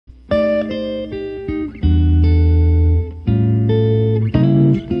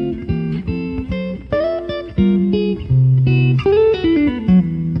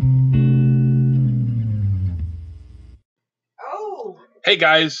Hey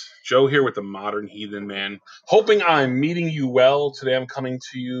guys, Joe here with the Modern Heathen Man. Hoping I'm meeting you well. Today I'm coming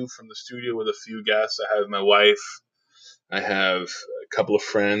to you from the studio with a few guests. I have my wife, I have a couple of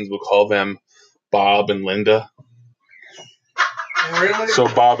friends. We'll call them Bob and Linda. Really?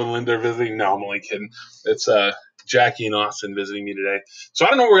 So Bob and Linda are visiting. No, I'm only kidding. It's Jackie and Austin visiting me today. So I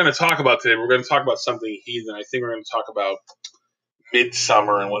don't know what we're going to talk about today. We're going to talk about something heathen. I think we're going to talk about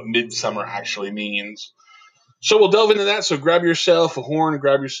midsummer and what midsummer actually means. So we'll delve into that. So grab yourself a horn,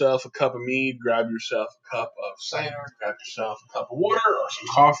 grab yourself a cup of mead, grab yourself a cup of cider, grab yourself a cup of water or some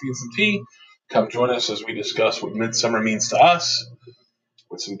coffee and some tea. Come join us as we discuss what midsummer means to us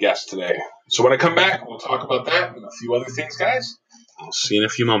with some guests today. So when I come back, we'll talk about that and a few other things, guys. I'll see you in a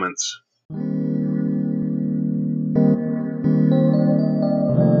few moments.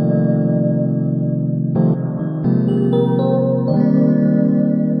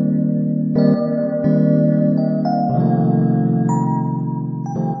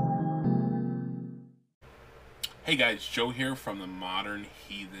 Hey guys, Joe here from the Modern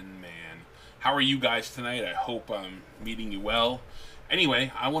Heathen Man. How are you guys tonight? I hope I'm meeting you well.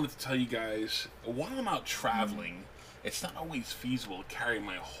 Anyway, I wanted to tell you guys, while I'm out traveling, it's not always feasible to carry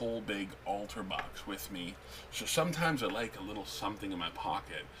my whole big altar box with me. So sometimes I like a little something in my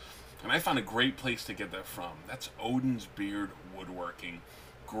pocket. And I found a great place to get that from. That's Odin's Beard Woodworking.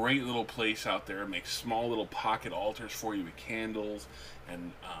 Great little place out there. Makes small little pocket altars for you with candles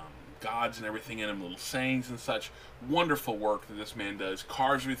and gods and everything in them, little sayings and such. Wonderful work that this man does.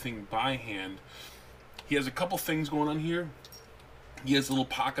 Carves everything by hand. He has a couple things going on here. He has little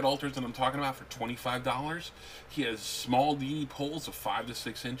pocket altars that I'm talking about for $25. He has small deity poles of 5 to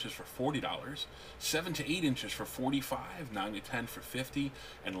 6 inches for $40, 7 to 8 inches for $45, 9 to 10 for $50,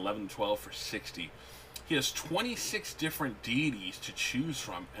 and 11 to 12 for $60. He has 26 different deities to choose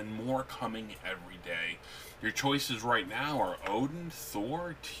from, and more coming every day. Your choices right now are Odin,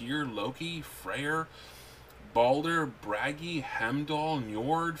 Thor, Tyr, Loki, Freyr, Balder, Bragi, Heimdall,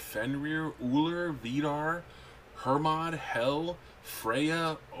 Njord, Fenrir, Ullr, Vidar, Hermod, Hel,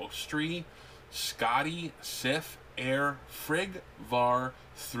 Freya, Ostri, Skadi, Sif, Air, Frigg, Var,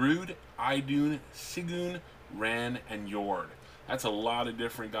 Thrud, Idun, Sigun, Ran, and Njord. That's a lot of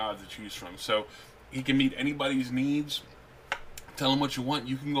different gods to choose from. So he can meet anybody's needs. Tell him what you want.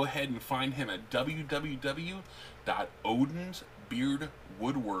 You can go ahead and find him at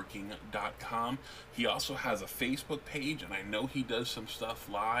www.odinsbeardwoodworking.com. He also has a Facebook page, and I know he does some stuff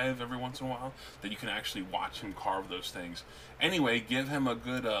live every once in a while that you can actually watch him carve those things. Anyway, give him a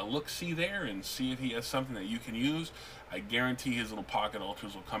good look-see there and see if he has something that you can use. I guarantee his little pocket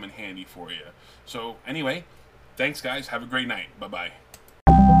altars will come in handy for you. So anyway, thanks guys. Have a great night. Bye-bye.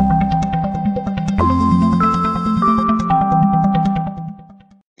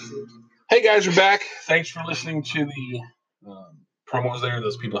 Hey guys, we're back. Thanks for listening to the promos there.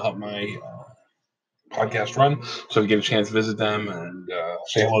 Those people help my podcast run. So if you get a chance to visit them and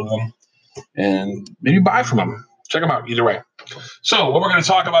say hello to them and maybe buy from them. Check them out either way. So what we're going to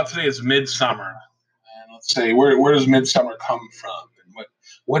talk about today is midsummer. And let's say, where does midsummer come from? And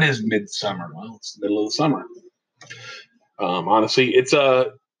what is midsummer? Well, it's the middle of the summer. Honestly, it's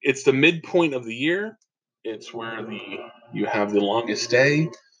the midpoint of the year. It's where you have the longest day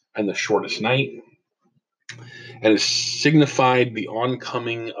and the shortest night, and it signified the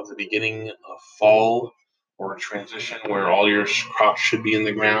oncoming of the beginning of fall or a transition where all your crops should be in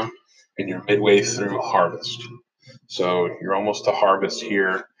the ground and you're midway through harvest. So you're almost to harvest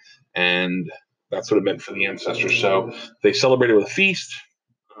here, and that's what it meant for the ancestors. So they celebrated with a feast.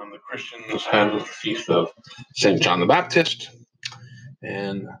 The Christians had the feast of St. John the Baptist.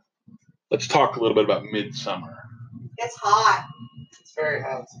 And let's talk a little bit about midsummer. It's hot. It's very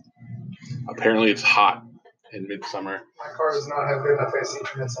hot. Apparently it's hot in midsummer. My car does not have good enough AC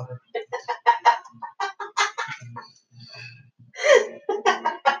for midsummer.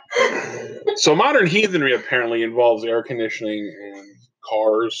 So modern heathenry apparently involves air conditioning and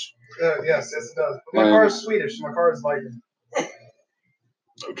cars. Yes, it does. But my car is Swedish. My car is Viking.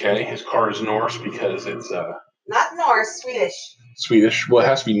 Okay, his car is Norse because it's Not Norse, Swedish. Swedish. Well, it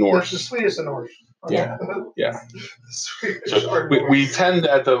has to be Norse. The Swedish and Norse. Okay. Yeah. So we tend,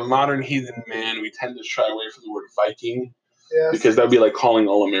 at the Modern Heathen Man, we tend to shy away from the word Viking. Yes. Because that would be like calling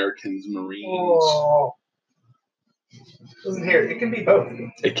all Americans Marines. Oh. Listen here, it can be both.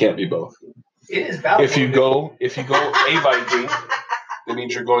 It can't be both. It is valid. If you go a Viking, that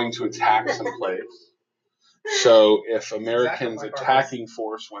means you're going to attack someplace. So if Americans' attacking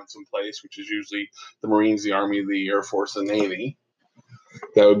force went someplace, which is usually the Marines, the Army, the Air Force, and Navy,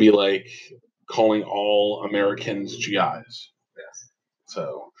 that would be like calling all Americans GIs. Yes.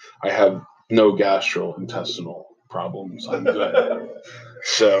 So I have no gastrointestinal problems, I'm good.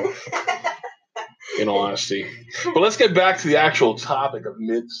 So, in all honesty. But let's get back to the actual topic of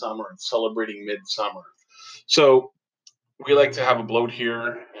midsummer and celebrating midsummer. So, we like to have a bloat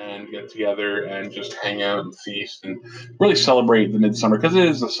here and get together and just hang out and feast and really celebrate the midsummer because it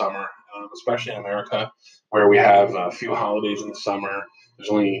is the summer, especially in America, where we have a few holidays in the summer. There's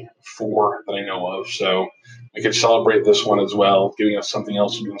only 4 that I know of, so we could celebrate this one as well, giving us something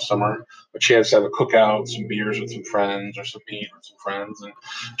else to do in the summer, a chance to have a cookout, some beers with some friends, or some meat with some friends, and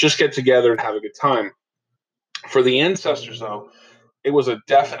just get together and have a good time. For the ancestors, though, it was a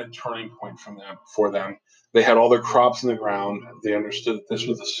definite turning point for them. They had all their crops in the ground. They understood that this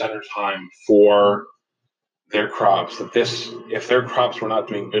was the center time for their crops. That if their crops were not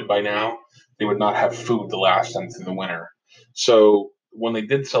doing good by now, they would not have food to last them through the winter. So when they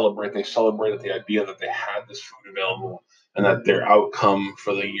did celebrate, they celebrated the idea that they had this food available and that their outcome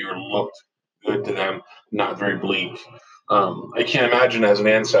for the year looked good to them, not very bleak. I can't imagine as an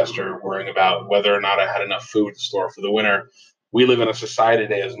ancestor worrying about whether or not I had enough food to store for the winter. We live in a society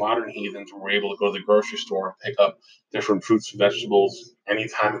today as modern heathens where we're able to go to the grocery store and pick up different fruits and vegetables any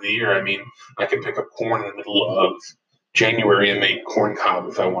time of the year. I mean, I can pick up corn in the middle of January and make corn cob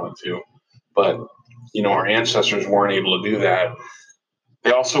if I wanted to. But, our ancestors weren't able to do that.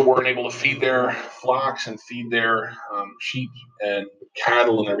 They also weren't able to feed their flocks and feed their sheep and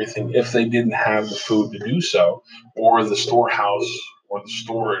cattle and everything if they didn't have the food to do so, or the storehouse or the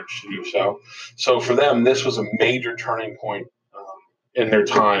storage to do so. So for them, this was a major turning point in their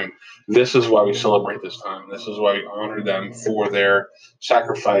time. This is why we celebrate this time. This is why we honor them for their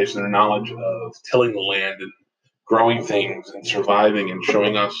sacrifice and their knowledge of tilling the land and growing things and surviving and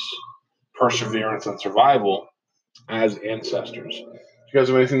showing us perseverance and survival as ancestors. Do you guys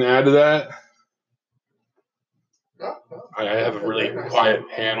have anything to add to that? No. I have a really quiet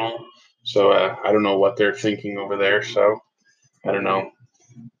panel, so I don't know what they're thinking over there. So I don't know.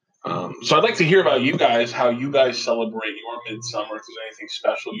 So I'd like to hear about you guys, how you guys celebrate your midsummer, if there's anything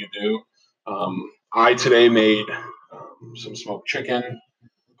special you do. I today made some smoked chicken.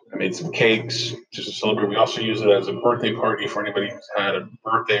 I made some cakes just to celebrate. We also use it as a birthday party for anybody who's had a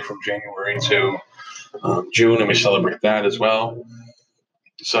birthday from January to June, and we celebrate that as well.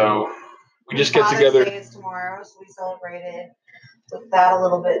 So we just get together. Father's Day is tomorrow, so we celebrated with that a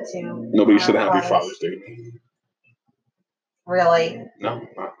little bit too. Nobody said Happy Father's Day to me. Really? No,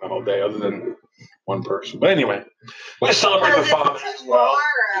 not all day, other than one person. But anyway, we celebrate the fathers as well.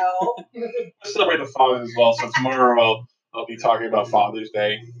 We celebrate the fathers as well. So tomorrow I'll be talking about Father's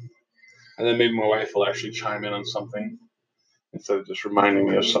Day, and then maybe my wife will actually chime in on something instead of just reminding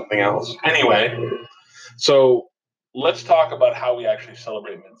me of something else. Anyway, so let's talk about how we actually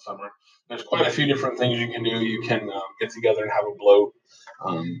celebrate midsummer. There's quite a few different things you can do. You can get together and have a bloat.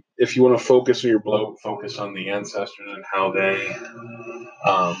 If you want to focus on your bloat, focus on the ancestors and how they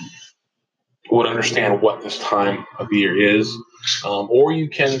would understand what this time of the year is. Or you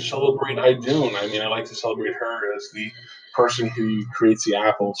can celebrate Idun. I mean, I like to celebrate her as the person who creates the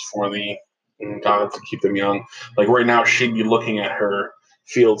apples for the gods to keep them young. Like right now, she'd be looking at her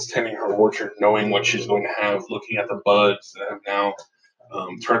fields, tending her orchard, knowing what she's going to have, looking at the buds that have now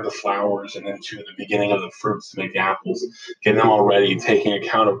turned the flowers and into the beginning of the fruits to make apples, getting them all ready, taking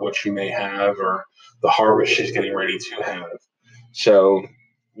account of what she may have or the harvest she's getting ready to have. So,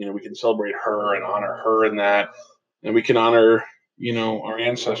 we can celebrate her and honor her in that, and we can honor, our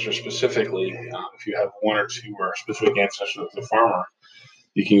ancestors specifically. If you have one or two or specific ancestors as a farmer,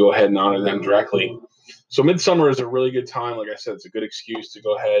 you can go ahead and honor them directly. So midsummer is a really good time. Like I said, it's a good excuse to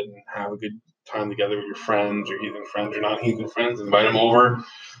go ahead and have a good time together with your friends, your heathen friends, or not heathen friends. Invite them over.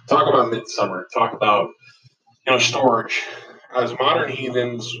 Talk about midsummer. Talk about, storage. As modern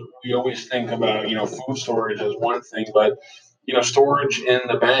heathens, we always think about, food storage as one thing, but, storage in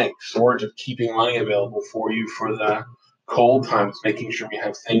the bank, storage of keeping money available for you for the cold times, making sure we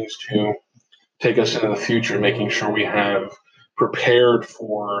have things to take us into the future, making sure we have prepared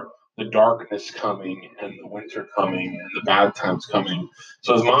for the darkness coming and the winter coming and the bad times coming.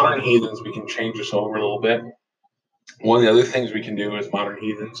 So as modern heathens, we can change this over a little bit. One of the other things we can do as modern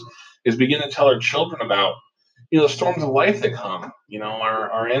heathens is begin to tell our children about, the storms of life that come.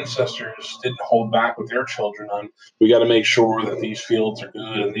 Our ancestors didn't hold back with their children on, we got to make sure that these fields are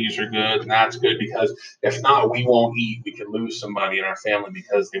good and these are good and that's good, because if not, we won't eat. We could lose somebody in our family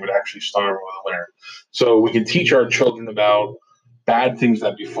because they would actually starve over the winter. So we can teach our children about bad things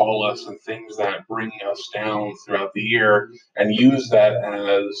that befall us and things that bring us down throughout the year, and use that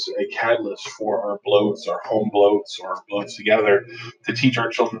as a catalyst for our bloats, our home bloats, or our bloats together, to teach our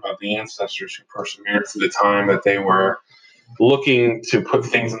children about the ancestors who persevered through the time that they were looking to put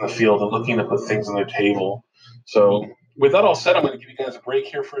things in the field and looking to put things on their table. So with that all said, I'm going to give you guys a break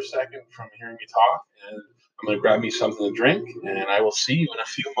here for a second from hearing me talk, and I'm going to grab me something to drink, and I will see you in a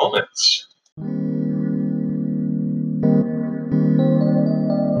few moments.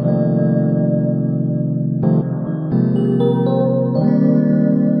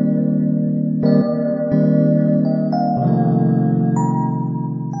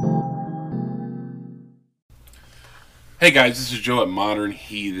 Hey guys, this is Joe at Modern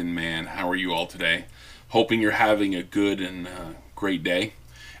Heathen Man. How are you all today? Hoping you're having a good and great day.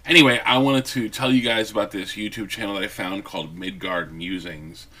 Anyway, I wanted to tell you guys about this YouTube channel that I found called Midgard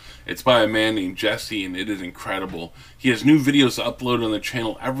Musings. It's by a man named Jesse, and it is incredible. He has new videos uploaded on the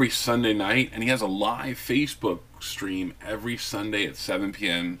channel every Sunday night, and he has a live Facebook stream every Sunday at 7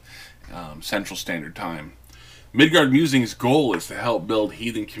 p.m. Central Standard Time. Midgard Musings' goal is to help build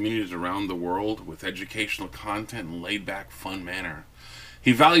heathen communities around the world with educational content and laid-back, fun manner.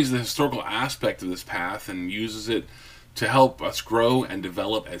 He values the historical aspect of this path and uses it to help us grow and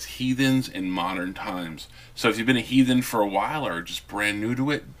develop as heathens in modern times. So if you've been a heathen for a while or just brand new to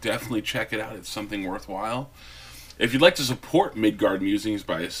it, definitely check it out. It's something worthwhile. If you'd like to support Midgard Musings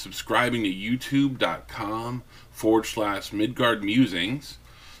by subscribing to youtube.com/Midgard Musings,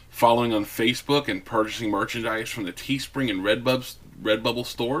 following on Facebook, and purchasing merchandise from the Teespring and Redbubble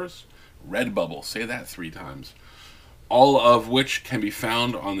stores. Redbubble, say that 3 times. All of which can be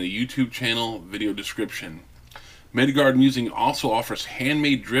found on the YouTube channel video description. Midgard Musing also offers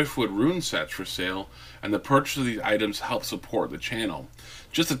handmade driftwood rune sets for sale, and the purchase of these items helps support the channel.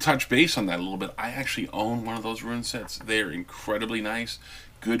 Just to touch base on that a little bit, I actually own one of those rune sets. They're incredibly nice,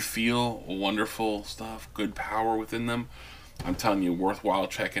 good feel, wonderful stuff, good power within them. I'm telling you, worthwhile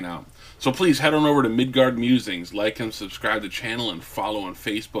checking out. So please head on over to Midgard Musings, like and subscribe to the channel, and follow on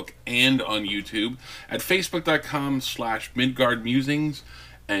Facebook and on YouTube at facebook.com/Midgard Musings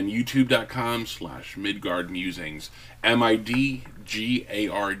and youtube.com/Midgard Musings.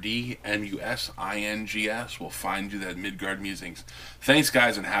 MIDGARDMUSINGS will find you at Midgard Musings. Thanks,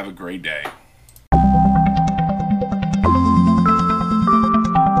 guys, and have a great day.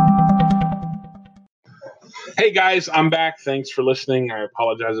 Hey guys, I'm back. Thanks for listening. I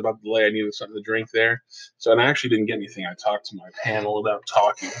apologize about the delay. I needed something to drink there. So, and I actually didn't get anything. I talked to my panel about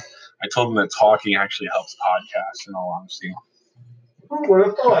talking. I told them that talking actually helps podcasts, in all honesty.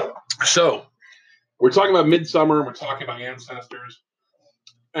 So, we're talking about Midsummer. We're talking about ancestors.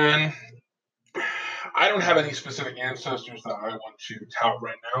 And I don't have any specific ancestors that I want to tout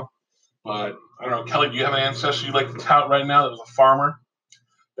right now. But, I don't know, Kelly, do you have an ancestor you'd like to tout right now that was a farmer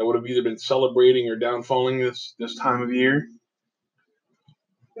that would have either been celebrating or downfalling this time of year?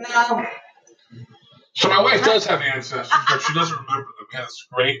 No. So my wife does have ancestors, but she doesn't remember them. We have this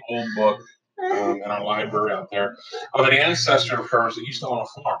great old book in our library out there of an ancestor of hers that used to own a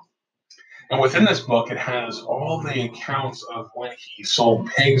farm. And within this book, it has all the accounts of when he sold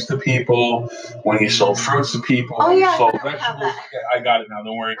pigs to people, when he sold fruits to people, when he sold vegetables. I got it now,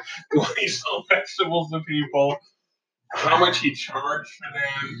 don't worry. When he sold vegetables to people, how much he charged for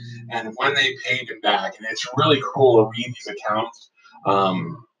them, and when they paid him back. And it's really cool to read these accounts.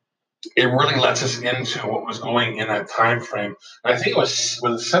 It really lets us into what was going in that time frame. And I think it was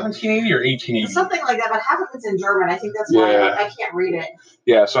 1780 or 1880? Something like that, but half of it's in German. I think that's why I can't read it.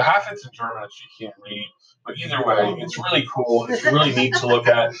 Yeah, so half it's in German that she can't read. But either way, it's really cool. It's really neat to look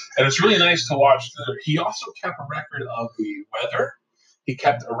at. And it's really nice to watch. He also kept a record of the weather. He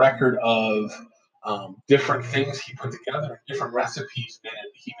kept a record of different things he put together, different recipes that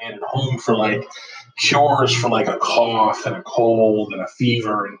he made at home for like cures for like a cough and a cold and a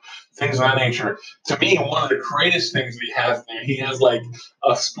fever and things of that nature. To me, one of the greatest things that he has there, he has like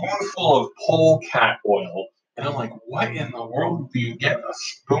a spoonful of polecat oil. And I'm like, what in the world do you get a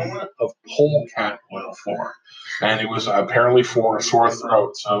spoon of polecat oil for? And it was apparently for a sore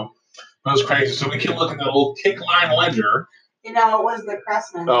throat. So it was crazy. So we can look at the old Kickline Ledger. You know, it was the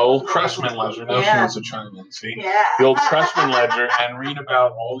Cressman. The old Cressman Ledger. Now she wants to chime in, see? Yeah. The old Cressman Ledger, and read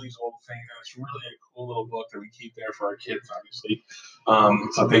about all these old things. And it's really a cool little book that we keep there for our kids, obviously.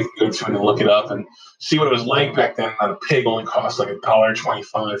 So they can go to it and look it up and see what it was like back then. That a pig only cost like $1.25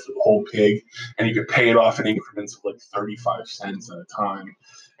 for the whole pig, and you could pay it off in increments of like 35 cents at a time.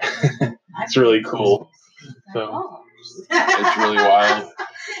 It's really cool. So it's really wild.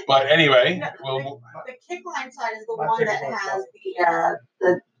 But anyway, the Kickline side is the one that has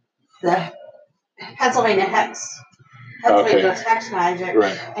the Pennsylvania hex. Pennsylvania hex magic.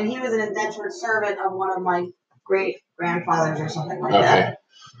 Right. And he was an indentured servant of one of my great grandfathers or something like that.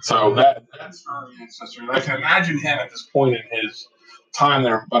 So that's our ancestor. I can imagine him at this point in his time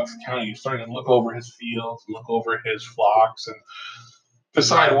there in Bucks County, starting to look over his fields, look over his flocks, and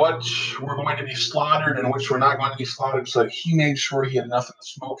decide which we're going to be slaughtered and which we're not going to be slaughtered. So he made sure he had enough in the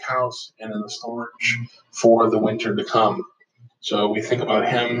smokehouse and in the storage for the winter to come. So we think about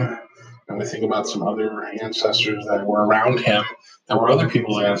him, and we think about some other ancestors that were around him, that were other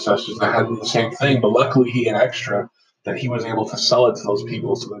people's ancestors that had the same thing. But luckily he had extra that he was able to sell it to those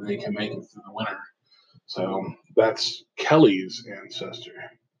people so that they can make it through the winter. So that's Kelly's ancestor.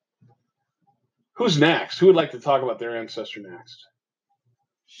 Who's next? Who would like to talk about their ancestor next?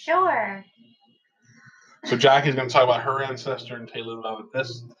 Sure. So Jackie's going to talk about her ancestor and tell you about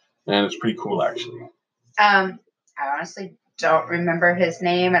this, and it's pretty cool, actually. I honestly don't remember his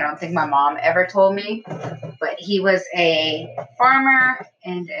name. I don't think my mom ever told me, but he was a farmer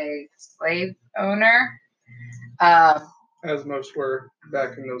and a slave owner. As most were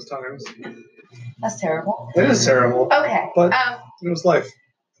back in those times. That's terrible. It is terrible. Okay. But it was life.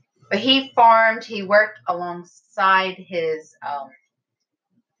 But he farmed. He worked alongside his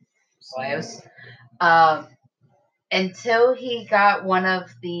slaves until he got one of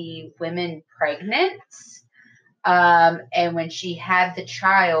the women pregnant. And when she had the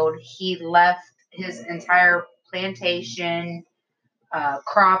child, he left his entire plantation,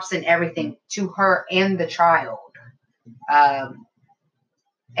 crops and everything to her and the child.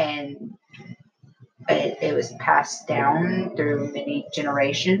 And it was passed down through many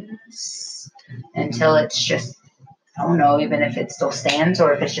generations until it's just, I don't know, even if it still stands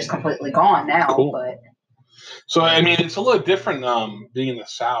or if it's just completely gone now. Cool. But so, I mean, it's a little different being in the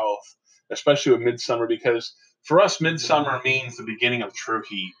South, especially with midsummer, because for us, midsummer means the beginning of true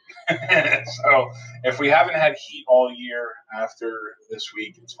heat. So if we haven't had heat all year after this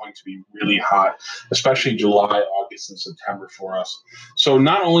week, it's going to be really hot, especially July, August, and September for us. So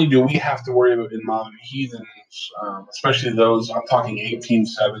not only do we have to worry about in modern heathens, especially those, I'm talking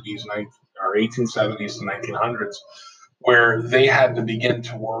 1870s or 1870s to 1900s, where they had to begin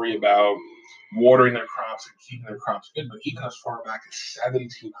to worry about watering their crops and keeping their crops good, but even as far back as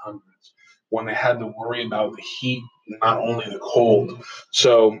 1700s, when they had to worry about the heat, not only the cold.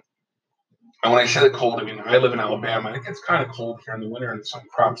 So, and when I say the cold, I mean, I live in Alabama, and it gets kind of cold here in the winter, and some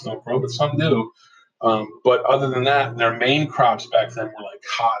crops don't grow, but some do. But other than that, their main crops back then were like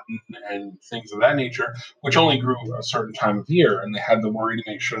cotton and things of that nature, which only grew a certain time of year, and they had to worry to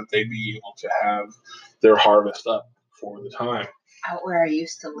make sure that they'd be able to have their harvest up for the time. out where I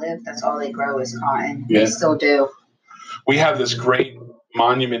used to live, that's all they grow is cotton. Yeah. They still do. We have this great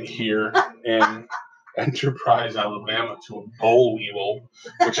monument here in Enterprise, Alabama, to a boll weevil,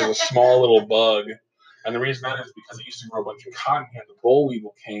 which is a small little bug. And the reason that is because it used to grow a bunch of cotton here. The boll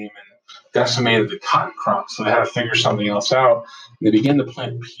weevil came and decimated the cotton crop, so they had to figure something else out. And they began to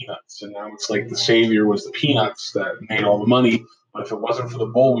plant peanuts, and now it's like the savior was the peanuts that made all the money. But if it wasn't for the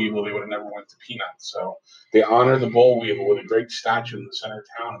boll weevil, they would have never went to peanuts. So they honor the boll weevil with a great statue in the center of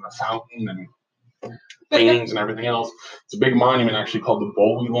town and a fountain and paintings and everything else. It's a big monument actually called the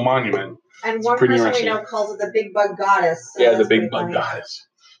Boll Weevil Monument. And one pretty person interesting. we know calls it the Big Bug Goddess. So Yeah, the that's big pretty bug funny. goddess.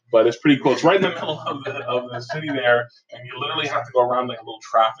 But it's pretty cool. It's right in the middle of the city there, and you literally have to go around like a little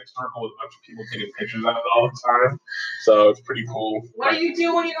traffic circle with a bunch of people taking pictures of it all the time. So it's pretty cool. What do you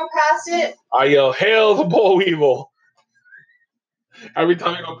do when you go past it? I yell, "Hail the Boll Weevil!" Every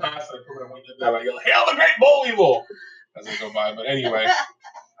time I go past it, I put my window down. I yell, "Hail the great Boll Weevil!" as I go by. But anyway,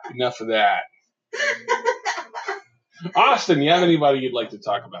 enough of that. Austin, you have anybody you'd like to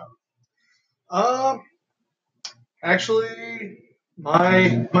talk about? Actually,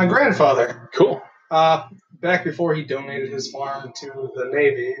 my grandfather. Cool. Back before he donated his farm to the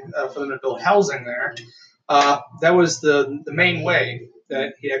Navy for them to build housing there, that was the main way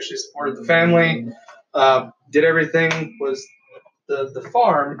that he actually supported the family. Did everything was the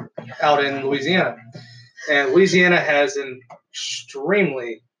farm out in Louisiana, and Louisiana has an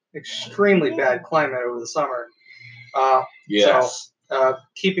extremely bad climate over the summer. Yes. So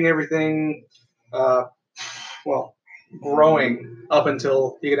keeping everything growing up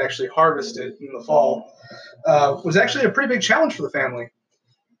until you could actually harvest it in the fall was actually a pretty big challenge for the family.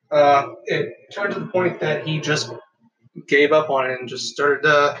 It turned to the point that he just gave up on it and just started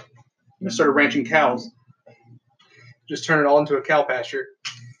ranching cows. Just turned it all into a cow pasture.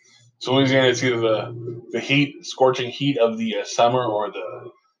 So Louisiana, it's either the heat, scorching heat of the summer, or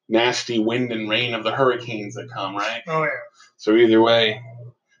the nasty wind and rain of the hurricanes that come, right? Oh yeah. So either way,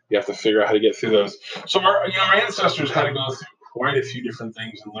 you have to figure out how to get through those. So our ancestors had to go through quite a few different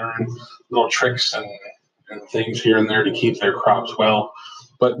things and learn little tricks and things here and there to keep their crops well.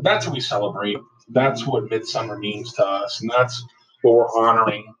 But that's what we celebrate. That's what midsummer means to us, and that's what we're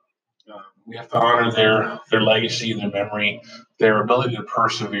honoring. We have to honor their legacy, their memory, their ability to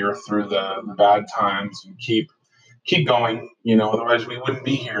persevere through the bad times and keep keep going. Otherwise we wouldn't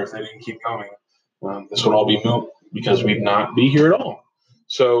be here if they didn't keep going. This would all be moot because we'd not be here at all.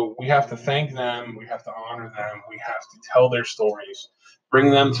 So we have to thank them. We have to honor them. We have to tell their stories, bring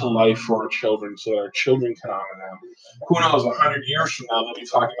them to life for our children so that our children can honor them. Who knows, 100 years from now, they'll be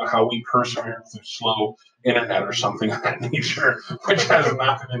talking about how we persevered through slow internet or something of that nature, which has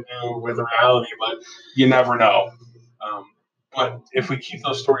nothing to do with reality, but you never know. But if we keep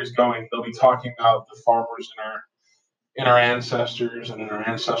those stories going, they'll be talking about the farmers in our ancestors and in our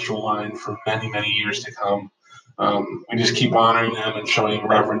ancestral line for many, many years to come. We just keep honoring them and showing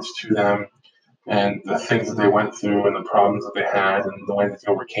reverence to them and the things that they went through and the problems that they had and the way that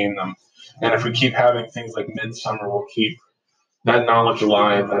they overcame them. And if we keep having things like Midsummer, we'll keep that knowledge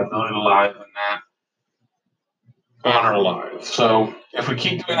alive, that ability alive, and that honor alive. So if we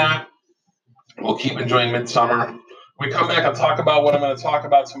keep doing that, we'll keep enjoying Midsummer. When we come back, I'll talk about what I'm going to talk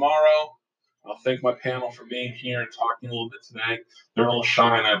about tomorrow. I'll thank my panel for being here and talking a little bit today. They're a little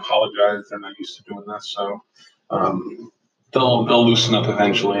shy, and I apologize. They're not used to doing this, so they'll loosen up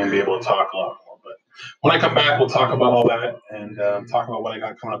eventually and be able to talk a lot more. But when I come back, we'll talk about all that and talk about what I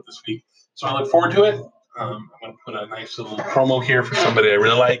got coming up this week. So I look forward to it. I'm going to put a nice little promo here for somebody I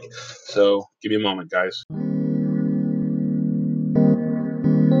really like. So give me a moment, guys.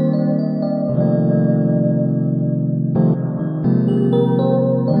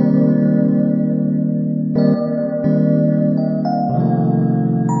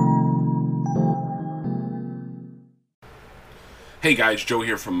 Hey guys, Joe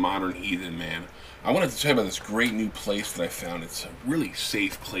here from Modern Heathen Man. I wanted to tell you about this great new place that I found. It's a really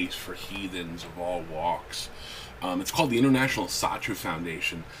safe place for heathens of all walks. It's called the International Satru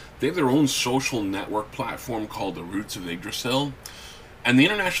Foundation. They have their own social network platform called the Roots of Yggdrasil. And the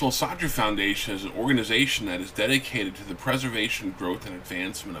International Satru Foundation is an organization that is dedicated to the preservation, growth, and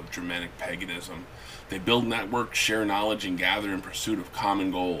advancement of Germanic paganism. They build networks, share knowledge, and gather in pursuit of common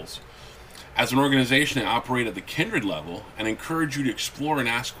goals. As an organization, they operate at the kindred level and encourage you to explore and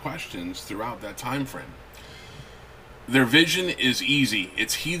ask questions throughout that time frame. Their vision is easy.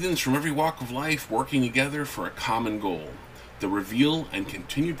 It's heathens from every walk of life working together for a common goal: the reveal and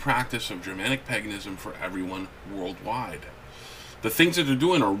continued practice of Germanic paganism for everyone worldwide. The things that they're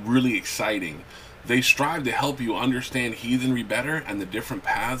doing are really exciting. They strive to help you understand heathenry better and the different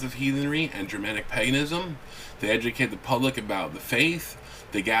paths of heathenry and Germanic paganism. They educate the public about the faith.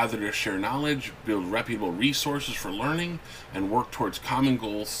 They gather to share knowledge, build reputable resources for learning, and work towards common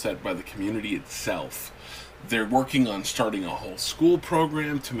goals set by the community itself. They're working on starting a whole school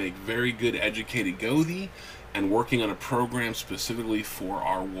program to make very good educated Gothi, and working on a program specifically for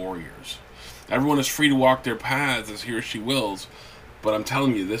our warriors. Everyone is free to walk their paths as he or she wills, but I'm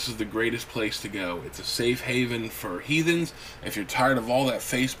telling you, this is the greatest place to go. It's a safe haven for heathens. If you're tired of all that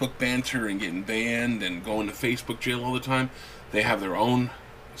Facebook banter and getting banned and going to Facebook jail all the time, they have their own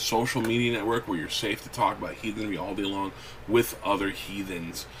social media network where you're safe to talk about heathenry all day long with other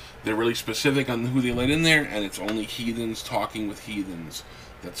heathens. They're really specific on who they let in there, and it's only heathens talking with heathens.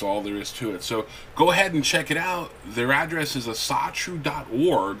 That's all there is to it. So go ahead and check it out. Their address is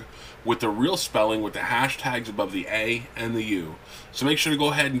asatru.org with the real spelling with the hashtags above the A and the U. So make sure to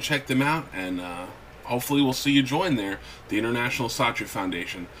go ahead and check them out, and hopefully we'll see you join there, the International Satru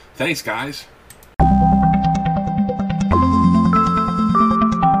Foundation. Thanks, guys.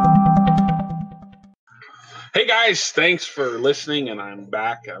 Hey guys, thanks for listening, and I'm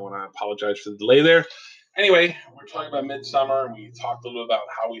back. I want to apologize for the delay there. Anyway, we're talking about Midsummer. We talked a little about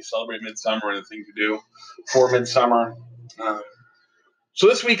how we celebrate Midsummer and the things we do for Midsummer. So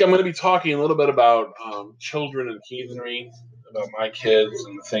this week I'm going to be talking a little bit about children and heathenry, about my kids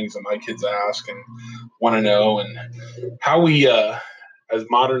and the things that my kids ask and want to know, and how we, as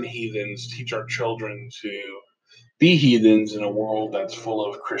modern heathens, teach our children to be heathens in a world that's full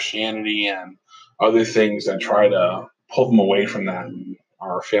of Christianity and other things that try to pull them away from that,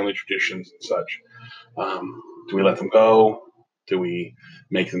 our family traditions and such. Do we let them go? Do we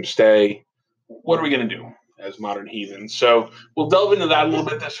make them stay? What are we going to do as modern heathens? So we'll delve into that a little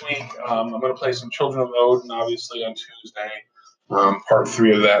bit this week. I'm going to play some Children of Odin, obviously, on Tuesday, part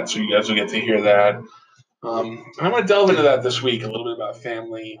 3 of that, so you guys will get to hear that. I'm going to delve into that this week, a little bit about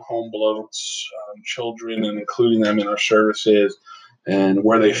family, home bloats, children, and including them in our services and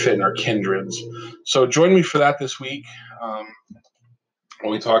where they fit in our kindreds. So join me for that this week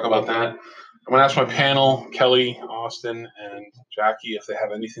when we talk about that. I'm going to ask my panel, Kelly, Austin, and Jackie, if they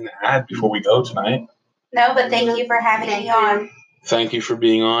have anything to add before we go tonight. No, but thank you for having me on. Thank you for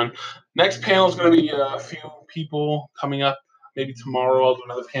being on. Next panel is going to be a few people coming up. Maybe tomorrow I'll do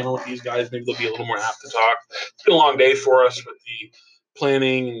another panel with these guys. Maybe they'll be a little more apt to talk. It's been a long day for us with the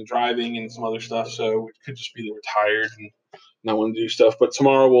planning and driving and some other stuff. So it could just be that we're tired and not want to do stuff. But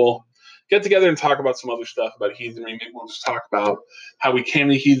tomorrow we'll get together and talk about some other stuff about heathenry. Maybe we'll just talk about how we came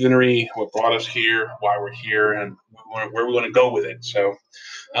to heathenry, what brought us here, why we're here, and where we want to go with it. So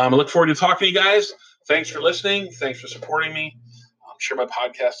I look forward to talking to you guys. Thanks for listening. Thanks for supporting me. Share my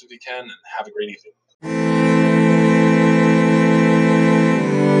podcast if you can, and have a great evening.